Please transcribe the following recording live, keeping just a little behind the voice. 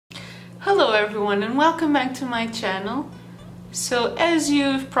Hello everyone and welcome back to my channel. So as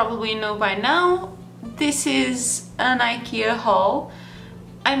you probably know by now, this is an IKEA haul.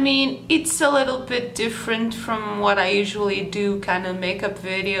 I mean, it's a little bit different from what I usually do, kind of makeup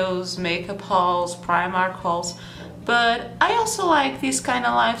videos, makeup hauls, Primark hauls, but I also like these kind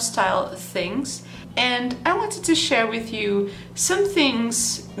of lifestyle things, and I wanted to share with you some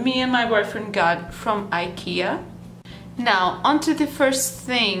things me and my boyfriend got from IKEA. Now, onto the first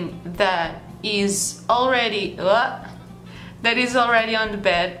thing that is already on the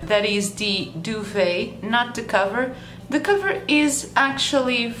bed. That is the duvet, not the cover. The cover is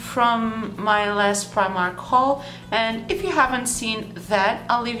actually from my last Primark haul, and if you haven't seen that,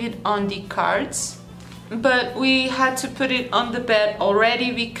 I'll leave it on the cards. But we had to put it on the bed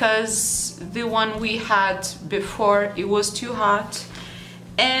already because the one we had before, it was too hot.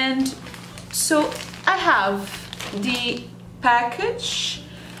 And so I have the package,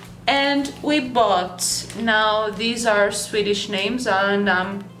 and we bought, now these are Swedish names and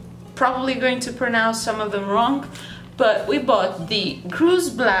I'm probably going to pronounce some of them wrong, but we bought the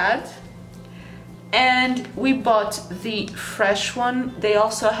Grusblad and we bought the fresh one. They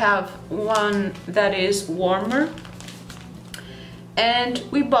also have one that is warmer, and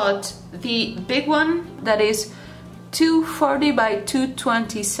we bought the big one that is 240 by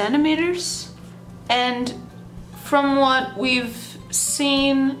 220 centimeters. And from what we've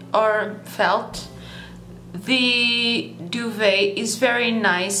seen or felt, the duvet is very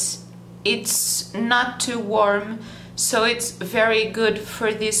nice. It's not too warm, so it's very good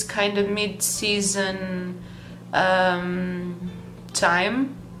for this kind of mid-season time,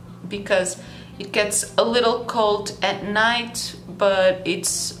 because it gets a little cold at night, but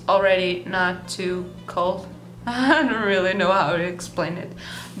it's already not too cold. I don't really know how to explain it.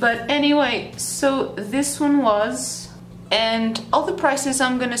 But anyway, so this one was, and all the prices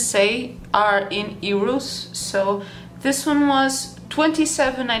I'm gonna say are in euros. So this one was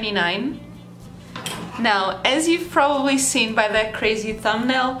 27.99. Now, as you've probably seen by that crazy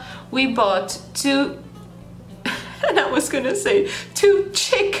thumbnail, we bought two and I was gonna say two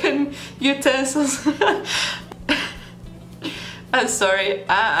chicken utensils. I'm sorry,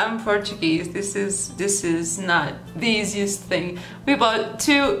 I'm Portuguese. This is not the easiest thing. We bought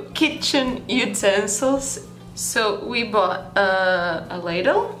two kitchen utensils. So we bought a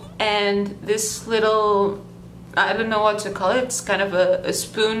ladle and this little, I don't know what to call it, it's kind of a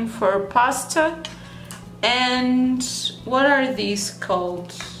spoon for pasta. And what are these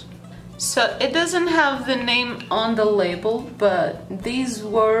called? So it doesn't have the name on the label, but these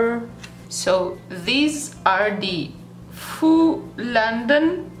were, so these are the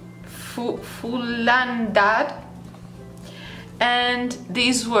Fulandad, and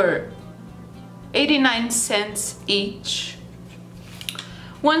these were 89 cents each.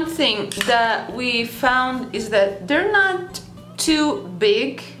 One thing that we found is that they're not too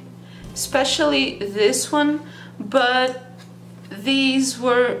big, especially this one, but these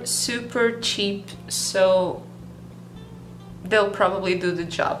were super cheap, so they'll probably do the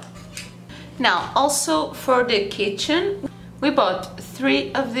job. Now, also for the kitchen, we bought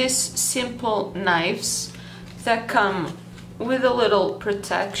 3 of these simple knives that come with a little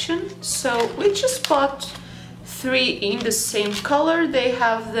protection. So we just bought 3 in the same color. They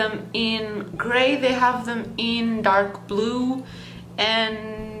have them in gray, they have them in dark blue,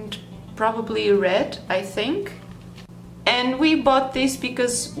 and probably red, I think. And we bought this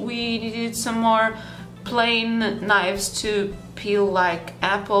because we needed some more plain knives to peel like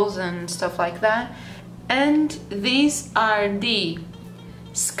apples and stuff like that. And these are the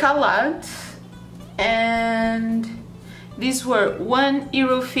Scalad, and these were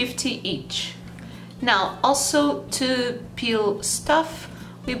 €1.50 each. Now, also to peel stuff,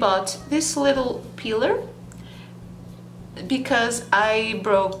 we bought this little peeler because I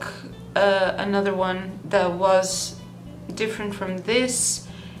broke another one that was different from this.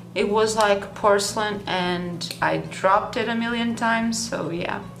 It was like porcelain and I dropped it a million times, so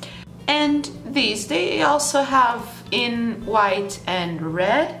yeah. And these, they also have in white and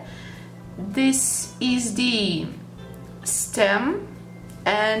red. This is the stem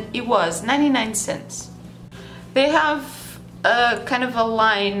and it was 99 cents. They have a kind of a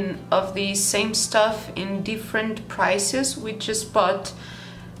line of the same stuff in different prices. We just bought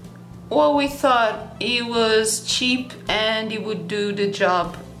what we thought it was cheap and it would do the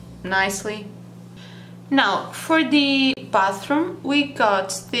job nicely. Now, for the bathroom, we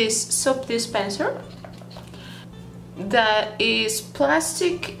got this soap dispenser that is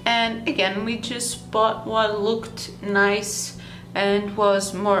plastic, and again, we just bought what looked nice and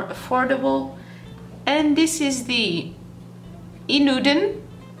was more affordable. And this is the Inuden,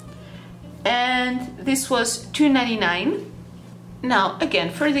 and this was $2.99. Now again,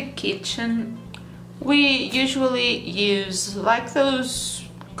 for the kitchen, we usually use like those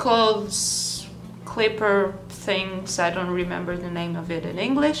clothes clipper things. I don't remember the name of it in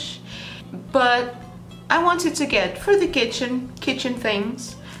English, but I wanted to get for the kitchen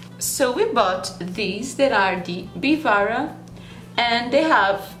things. So we bought these that are the Bivara, and they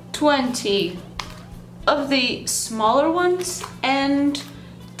have 20 of the smaller ones and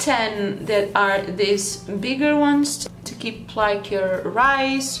 10 that are these bigger ones to keep like your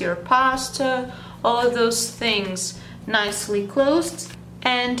rice, your pasta, all of those things nicely closed.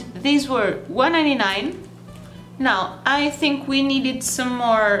 And these were $1.99. Now I think we needed some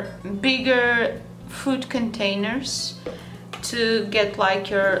more bigger food containers to get like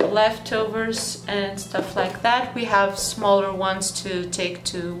your leftovers and stuff like that. We have smaller ones to take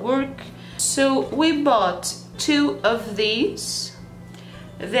to work. So we bought 2 of these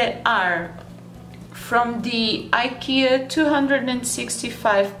that are from the IKEA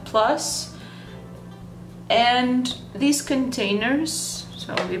 265 plus, and these containers,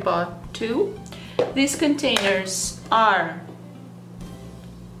 so we bought 2. These containers are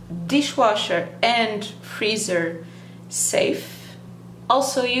dishwasher and freezer safe.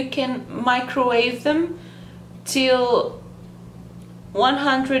 Also, you can microwave them till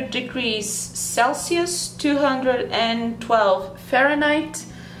 100 degrees Celsius, 212 Fahrenheit,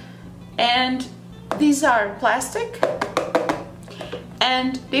 and these are plastic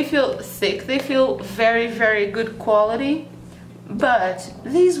and they feel thick, they feel very, very good quality, but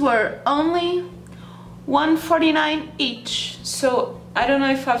these were only $1.49 each. So I don't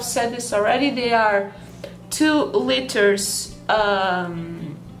know if I've said this already, they are 2 liters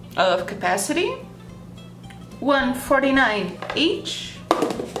of capacity, $1.49 each.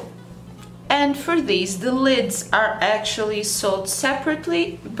 And for these, the lids are actually sold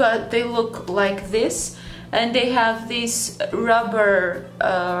separately, but they look like this, and they have this rubber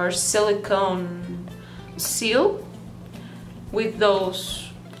or silicone seal with those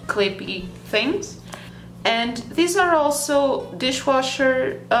clippy things. And these are also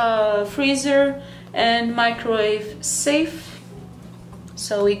dishwasher, freezer and microwave safe.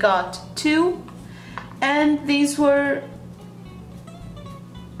 So we got 2, and these were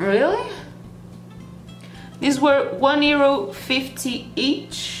these were €1.50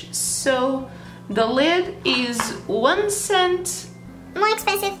 each. So the lid is 1 cent more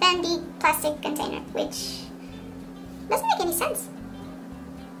expensive than the plastic container, which doesn't make any sense.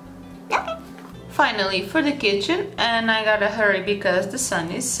 Okay. Finally, for the kitchen, and I gotta hurry because the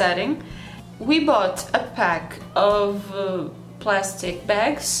sun is setting, we bought a pack of plastic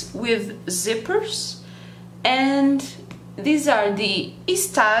bags with zippers, and these are the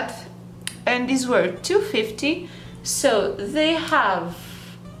Istad, and these were $2.50. So they have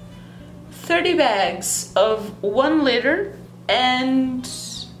 30 bags of 1 liter and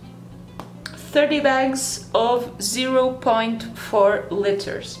 30 bags of 0.4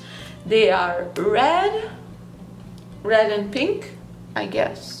 liters. They are red and pink, I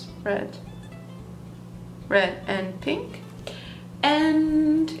guess, red and pink.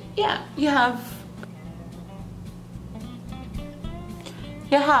 And yeah, you have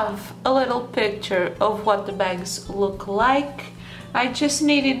a little picture of what the bags look like. I just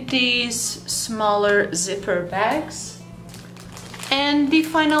needed these smaller zipper bags. And the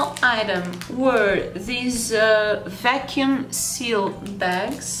final item were these vacuum seal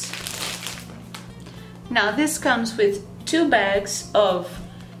bags. Now this comes with 2 bags of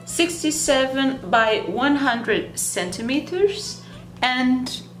 67 by 100 centimeters,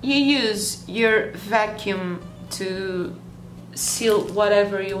 and you use your vacuum to seal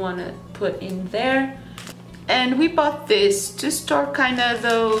whatever you want to put in there. And we bought this to store kind of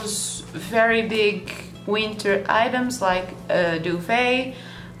those very big winter items like a duvet,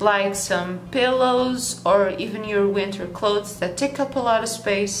 like some pillows, or even your winter clothes that take up a lot of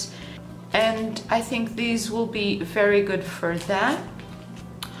space. And I think these will be very good for that.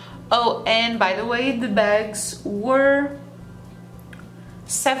 Oh, and by the way, the bags were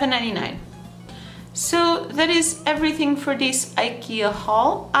 $7.99. So that is everything for this IKEA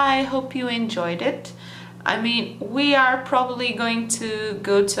haul. I hope you enjoyed it. I mean, we are probably going to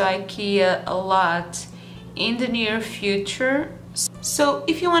go to IKEA a lot in the near future. So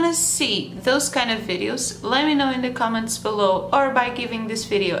if you want to see those kind of videos, let me know in the comments below or by giving this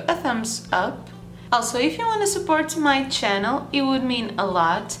video a thumbs up. Also, if you want to support my channel, it would mean a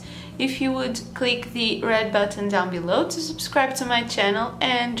lot if you would click the red button down below to subscribe to my channel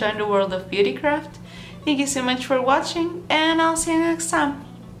and join the world of BeautyCraft. Thank you so much for watching, and I'll see you next time.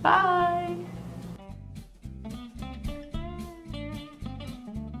 Bye!